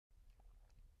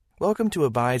Welcome to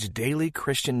Abide's Daily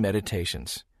Christian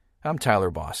Meditations. I'm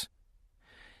Tyler Boss.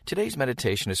 Today's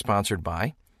meditation is sponsored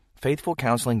by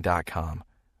FaithfulCounseling.com,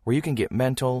 where you can get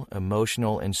mental,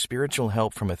 emotional, and spiritual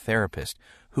help from a therapist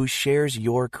who shares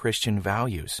your Christian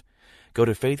values. Go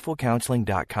to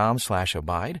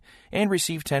FaithfulCounseling.com/abide and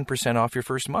receive 10% off your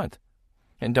first month.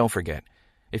 And don't forget,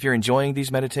 if you're enjoying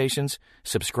these meditations,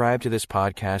 subscribe to this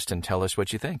podcast and tell us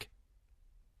what you think.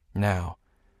 Now,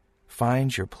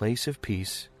 find your place of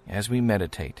peace as we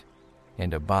meditate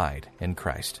and abide in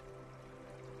Christ.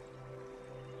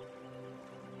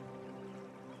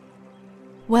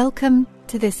 Welcome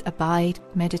to this Abide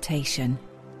meditation.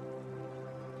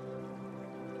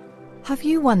 Have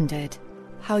you wondered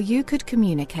how you could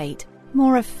communicate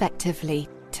more effectively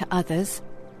to others?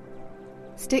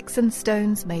 Sticks and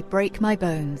stones may break my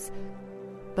bones,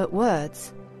 but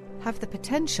words have the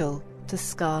potential to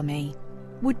scar me,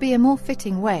 would be a more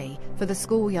fitting way for the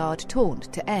schoolyard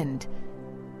taunt to end.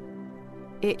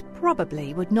 It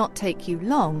probably would not take you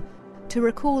long to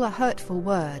recall a hurtful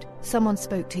word someone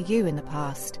spoke to you in the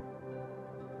past.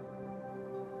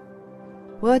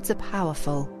 Words are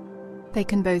powerful. They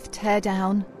can both tear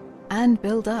down and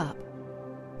build up.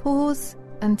 Pause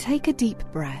and take a deep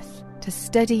breath to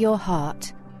steady your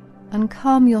heart and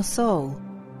calm your soul,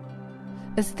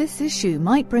 as this issue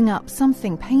might bring up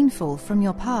something painful from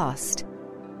your past.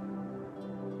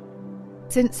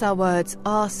 Since our words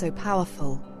are so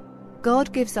powerful,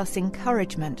 God gives us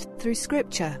encouragement through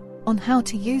Scripture on how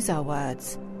to use our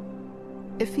words.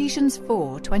 Ephesians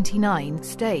 4:29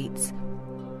 states,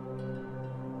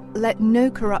 "Let no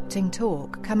corrupting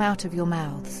talk come out of your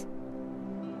mouths,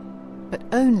 but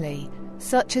only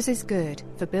such as is good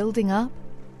for building up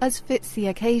as fits the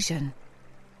occasion,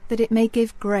 that it may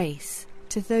give grace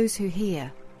to those who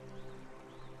hear."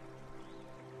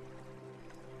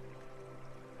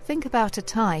 Think about a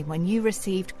time when you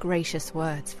received gracious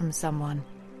words from someone.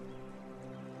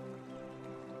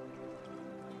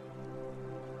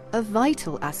 A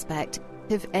vital aspect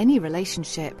of any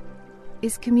relationship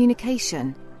is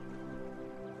communication.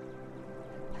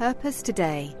 Purpose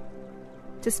today: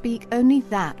 to speak only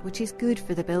that which is good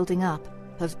for the building up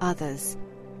of others.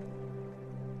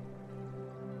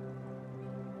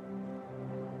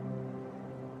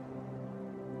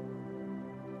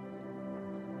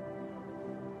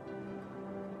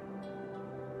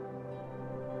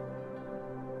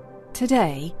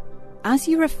 Today, as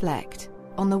you reflect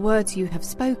on the words you have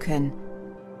spoken,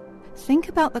 think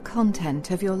about the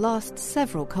content of your last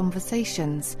several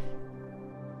conversations.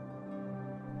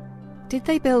 Did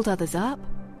they build others up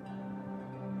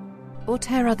or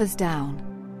tear others down?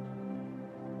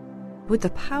 Would the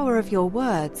power of your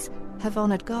words have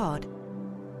honored God?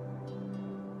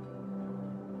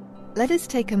 Let us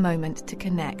take a moment to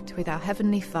connect with our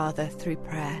Heavenly Father through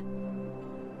prayer.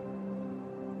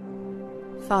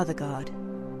 Father God,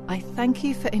 I thank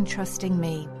you for entrusting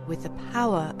me with the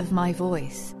power of my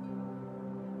voice.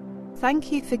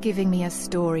 Thank you for giving me a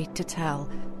story to tell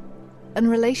and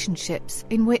relationships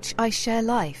in which I share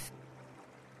life.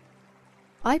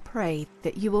 I pray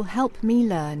that you will help me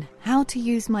learn how to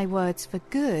use my words for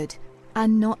good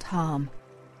and not harm.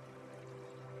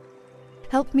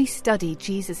 Help me study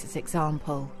Jesus'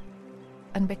 example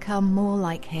and become more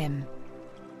like him.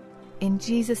 In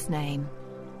Jesus' name,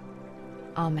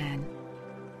 Amen.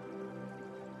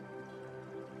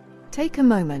 Take a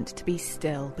moment to be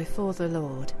still before the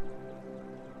Lord.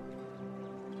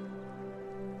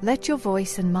 Let your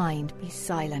voice and mind be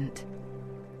silent.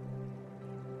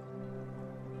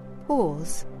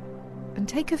 Pause and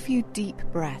take a few deep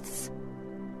breaths,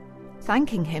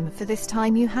 thanking him for this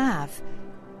time you have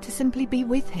to simply be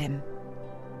with him.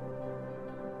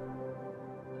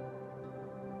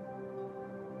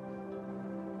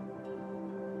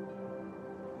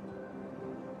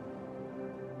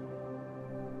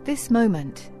 This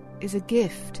moment is a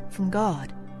gift from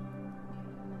God.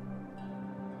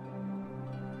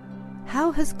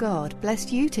 How has God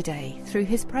blessed you today through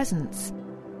his presence?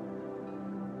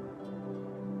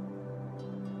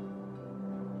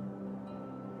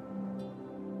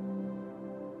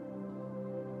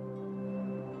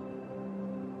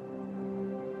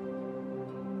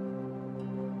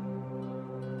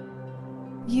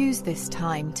 Use this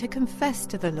time to confess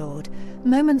to the Lord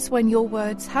moments when your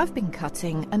words have been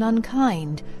cutting and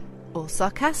unkind or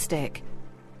sarcastic,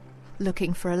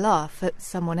 looking for a laugh at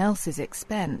someone else's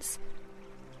expense.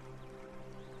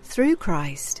 Through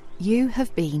Christ, you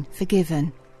have been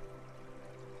forgiven.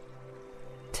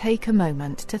 Take a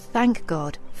moment to thank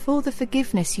God for the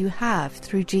forgiveness you have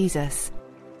through Jesus.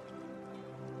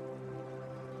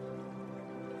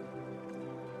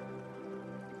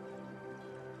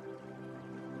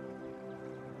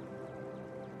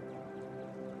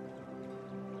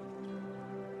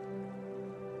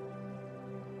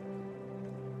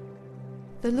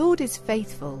 The Lord is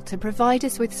faithful to provide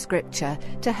us with Scripture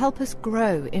to help us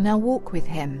grow in our walk with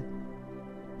Him.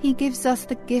 He gives us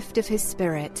the gift of His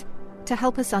Spirit to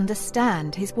help us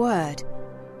understand His Word.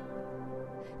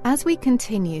 As we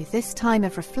continue this time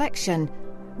of reflection,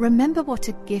 remember what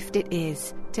a gift it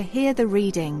is to hear the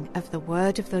reading of the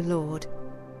Word of the Lord.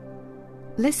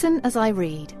 Listen as I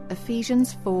read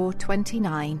Ephesians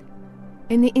 4:29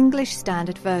 in the English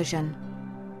Standard Version.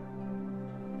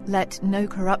 Let no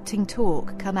corrupting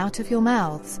talk come out of your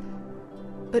mouths,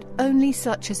 but only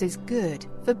such as is good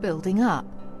for building up,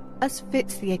 as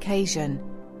fits the occasion,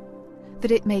 that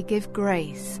it may give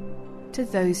grace to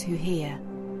those who hear.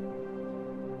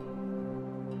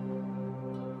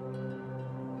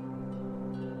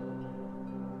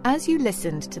 As you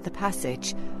listened to the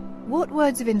passage, what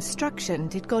words of instruction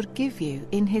did God give you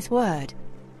in His Word?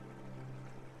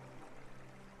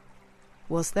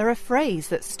 Was there a phrase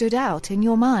that stood out in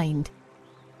your mind?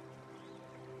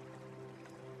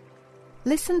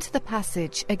 Listen to the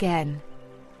passage again.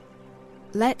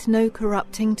 Let no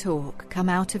corrupting talk come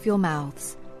out of your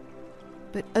mouths,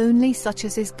 but only such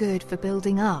as is good for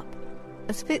building up,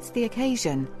 as fits the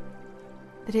occasion,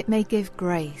 that it may give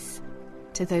grace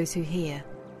to those who hear.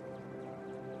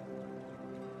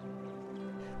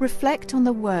 Reflect on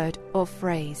the word or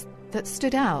phrase that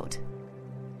stood out.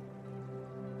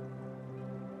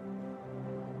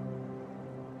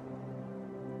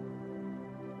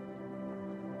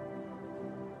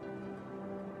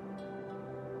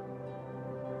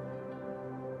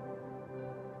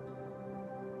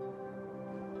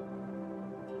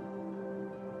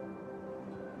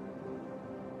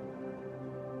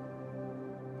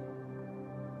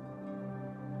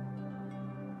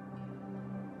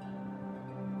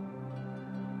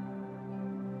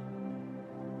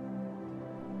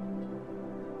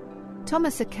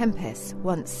 Thomas à Kempis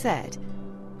once said,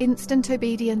 "Instant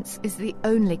obedience is the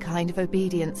only kind of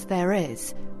obedience there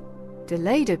is.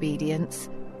 Delayed obedience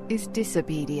is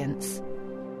disobedience."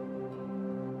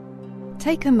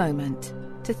 Take a moment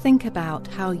to think about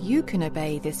how you can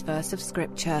obey this verse of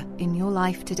Scripture in your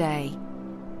life today.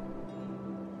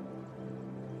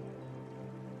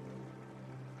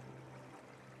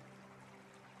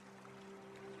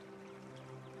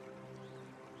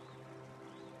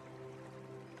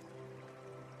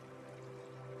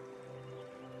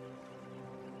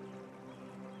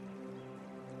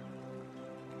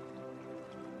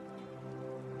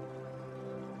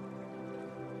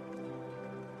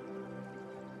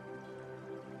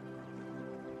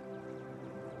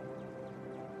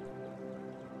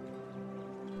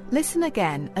 Listen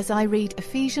again as I read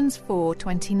Ephesians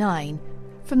 4:29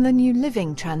 from the New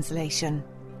Living Translation.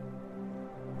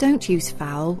 Don't use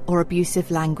foul or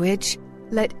abusive language.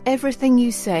 Let everything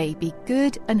you say be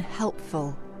good and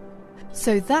helpful,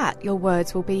 so that your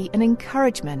words will be an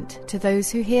encouragement to those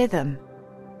who hear them.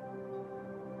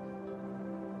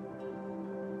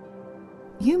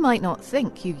 You might not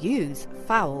think you use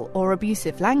foul or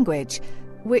abusive language,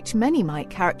 which many might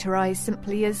characterize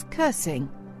simply as cursing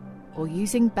or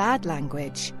using bad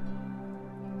language.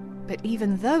 But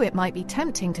even though it might be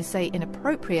tempting to say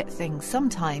inappropriate things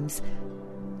sometimes,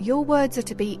 your words are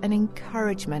to be an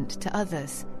encouragement to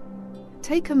others.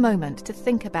 Take a moment to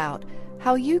think about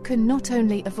how you can not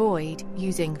only avoid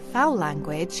using foul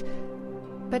language,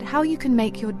 but how you can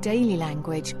make your daily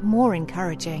language more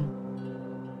encouraging.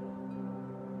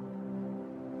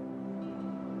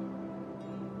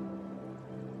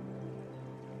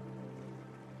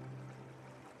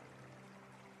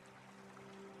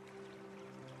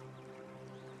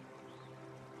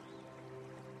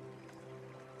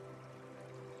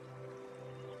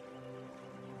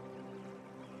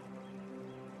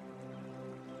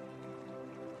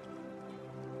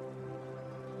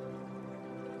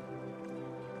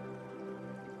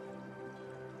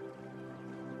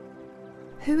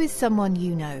 Who is someone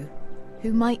you know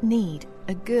who might need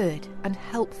a good and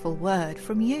helpful word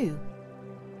from you?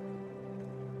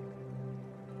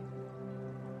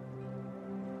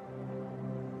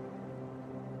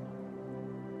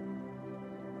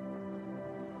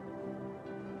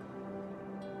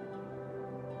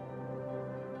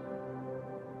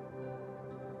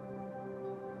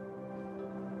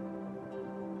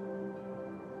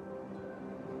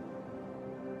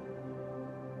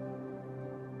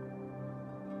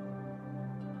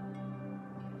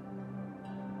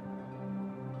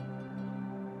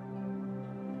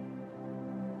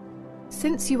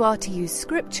 Since you are to use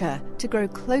Scripture to grow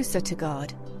closer to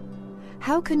God,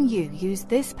 how can you use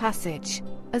this passage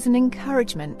as an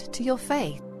encouragement to your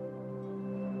faith?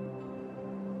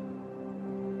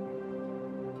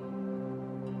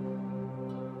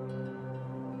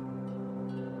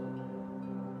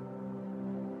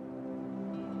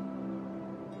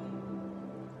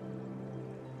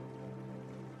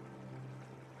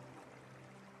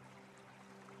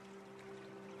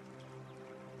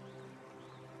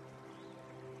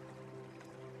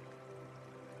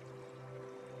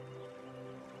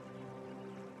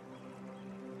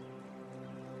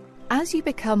 As you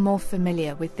become more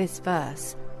familiar with this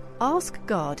verse, ask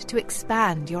God to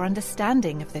expand your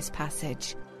understanding of this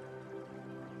passage.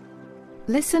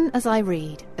 Listen as I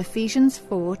read Ephesians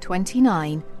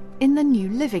 4:29 in the New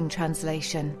Living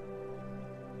Translation.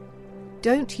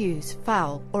 Don't use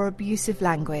foul or abusive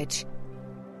language.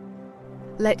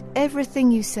 Let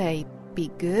everything you say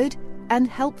be good and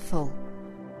helpful,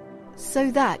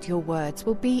 so that your words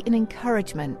will be an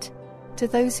encouragement to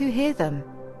those who hear them.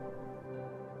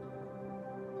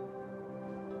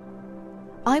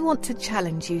 I want to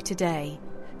challenge you today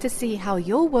to see how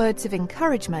your words of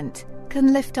encouragement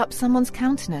can lift up someone's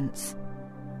countenance.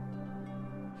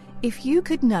 If you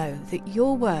could know that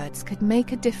your words could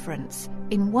make a difference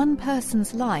in one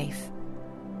person's life,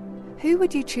 who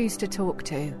would you choose to talk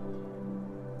to?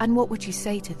 And what would you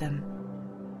say to them?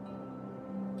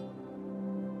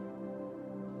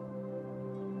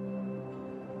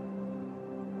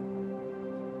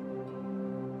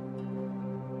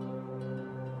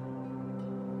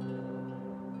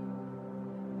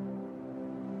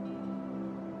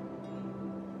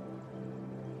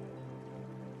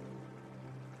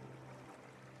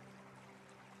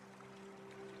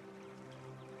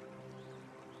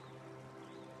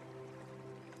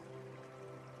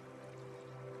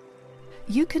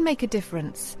 You can make a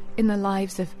difference in the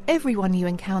lives of everyone you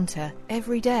encounter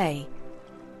every day.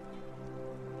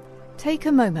 Take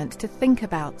a moment to think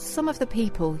about some of the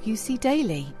people you see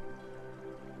daily.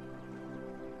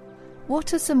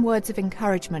 What are some words of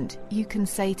encouragement you can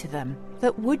say to them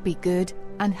that would be good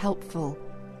and helpful?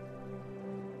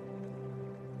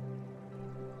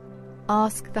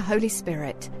 Ask the Holy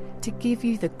Spirit to give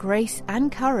you the grace and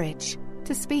courage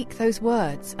to speak those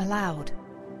words aloud.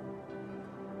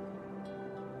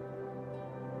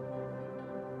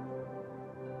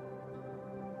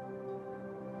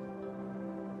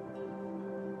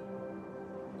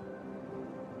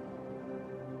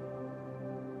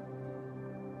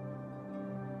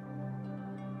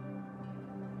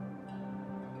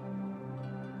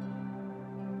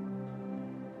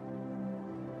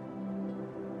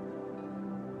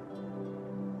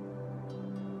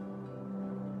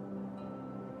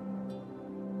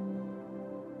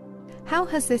 How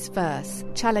has this verse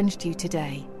challenged you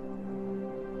today?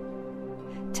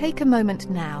 Take a moment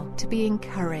now to be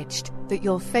encouraged that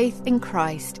your faith in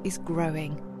Christ is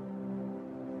growing.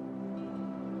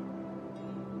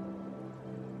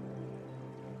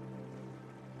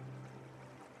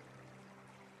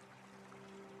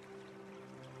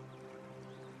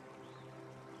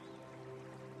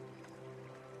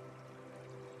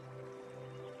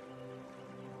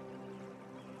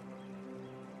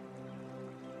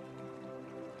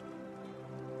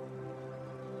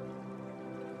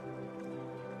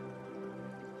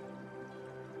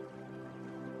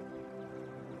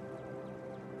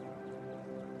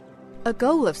 A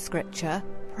goal of Scripture,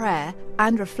 prayer,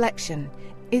 and reflection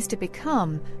is to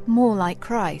become more like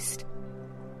Christ.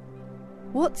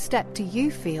 What step do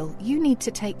you feel you need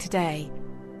to take today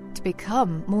to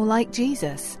become more like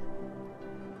Jesus?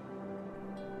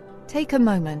 Take a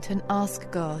moment and ask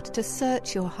God to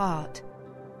search your heart.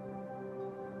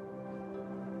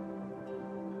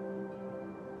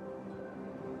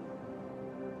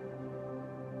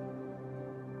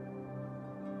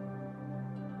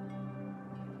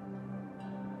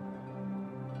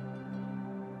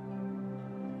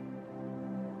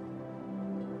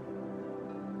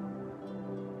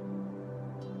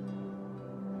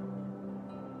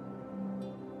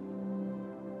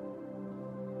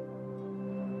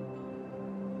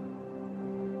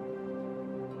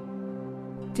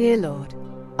 Dear Lord,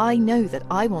 I know that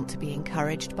I want to be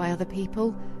encouraged by other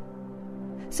people,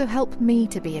 so help me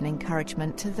to be an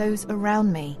encouragement to those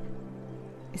around me,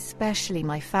 especially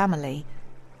my family,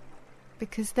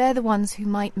 because they're the ones who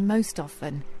might most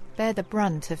often bear the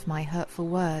brunt of my hurtful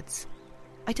words.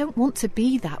 I don't want to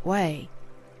be that way.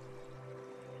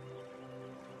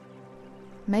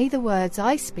 May the words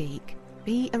I speak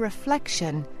be a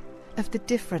reflection of the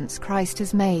difference Christ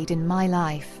has made in my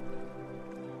life.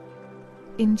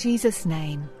 In Jesus'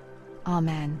 name,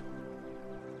 Amen.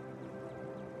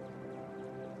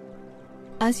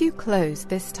 As you close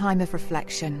this time of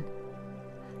reflection,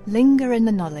 linger in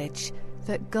the knowledge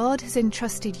that God has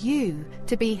entrusted you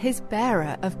to be His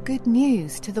bearer of good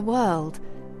news to the world.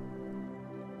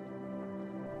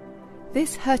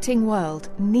 This hurting world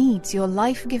needs your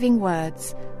life-giving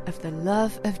words of the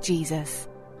love of Jesus.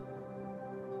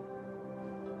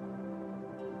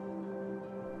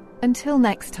 Until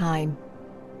next time,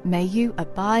 may you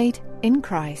abide in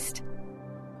Christ.